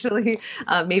things, actually,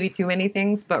 maybe too many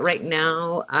things. But right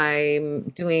now, I'm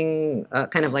doing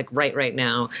kind of like right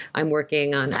now, I'm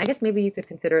working on, I guess maybe you could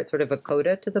consider it sort of a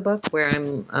coda to the book, where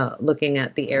I'm looking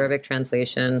at the Arabic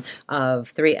translation of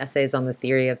 3 essays on the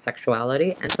theory of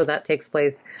sexuality. And so that takes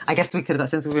place, I guess we could,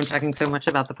 since we've been talking so much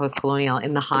about the post-colonial,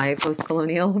 in the high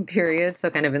post-colonial period,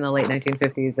 so kind of in the late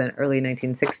 1950s and early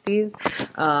 1960s.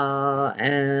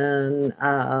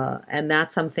 And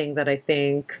that's something that I think,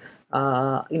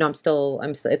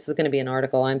 it's going to be an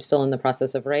article. I'm still in the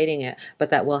process of writing it, but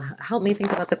that will help me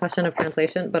think about the question of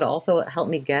translation, but also help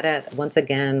me get at, once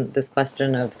again, this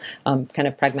question of kind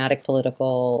of pragmatic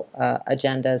political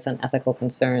agendas and ethical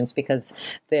concerns, because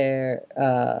the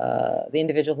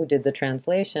individual who did the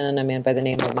translation, a man by the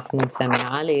name of Mahmoud Sami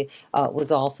Ali,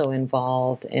 was also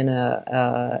involved in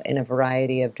a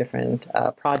variety of different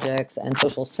projects and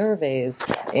social surveys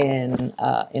in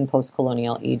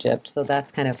post-colonial Egypt. So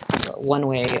that's kind of one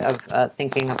way of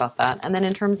thinking about that. And then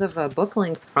in terms of a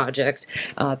book-length project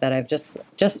that I've just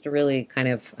really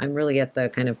I'm really at the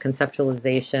kind of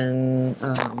conceptualization,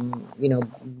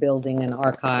 building an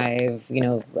archive,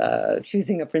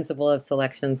 choosing a principle of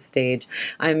selection stage.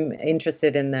 I'm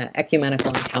interested in the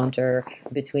ecumenical encounter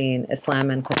between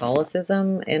Islam and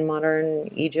Catholicism in modern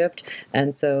Egypt.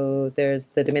 And so there's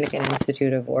the Dominican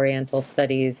Institute of Oriental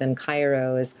Studies in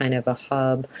Cairo is kind of a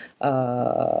hub.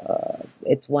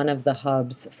 It's one of the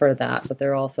hubs for that, but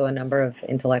there are also a number of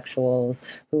intellectuals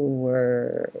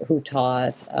who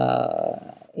taught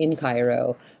in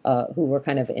Cairo, who were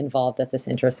kind of involved at this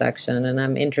intersection. And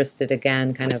I'm interested,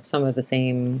 again, kind of some of the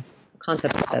same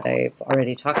concepts that I've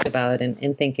already talked about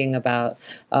in thinking about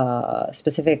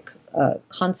specific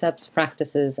concepts,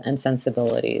 practices, and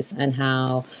sensibilities, and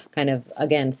how kind of,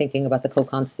 again, thinking about the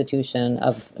co-constitution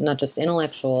of not just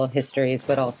intellectual histories,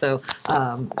 but also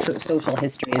social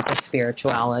histories of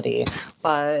spirituality.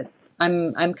 But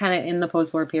I'm kind of in the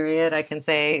post-war period. I can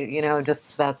say,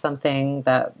 just that's something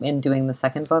that in doing the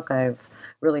second book, I've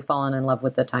really fallen in love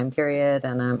with the time period,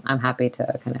 and I'm happy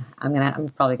to I'm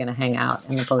probably gonna hang out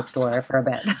in the post-war for a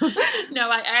bit. No,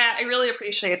 I really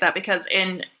appreciate that, because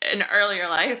in an earlier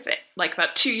life, like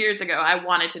about 2 years ago, I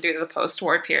wanted to do the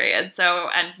post-war period.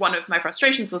 And one of my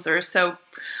frustrations was there was so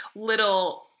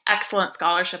little excellent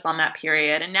scholarship on that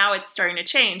period, and now it's starting to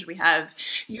change. We have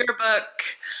your book,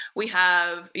 we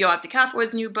have Yoav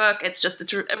DiCapo's new book. It's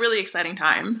a really exciting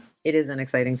time. It is an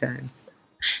exciting time.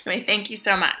 Anyway, thank you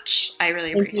so much. I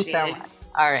really appreciate it. Thank you so much.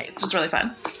 All right. This was really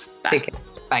fun. Bye. Take care.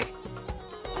 Bye.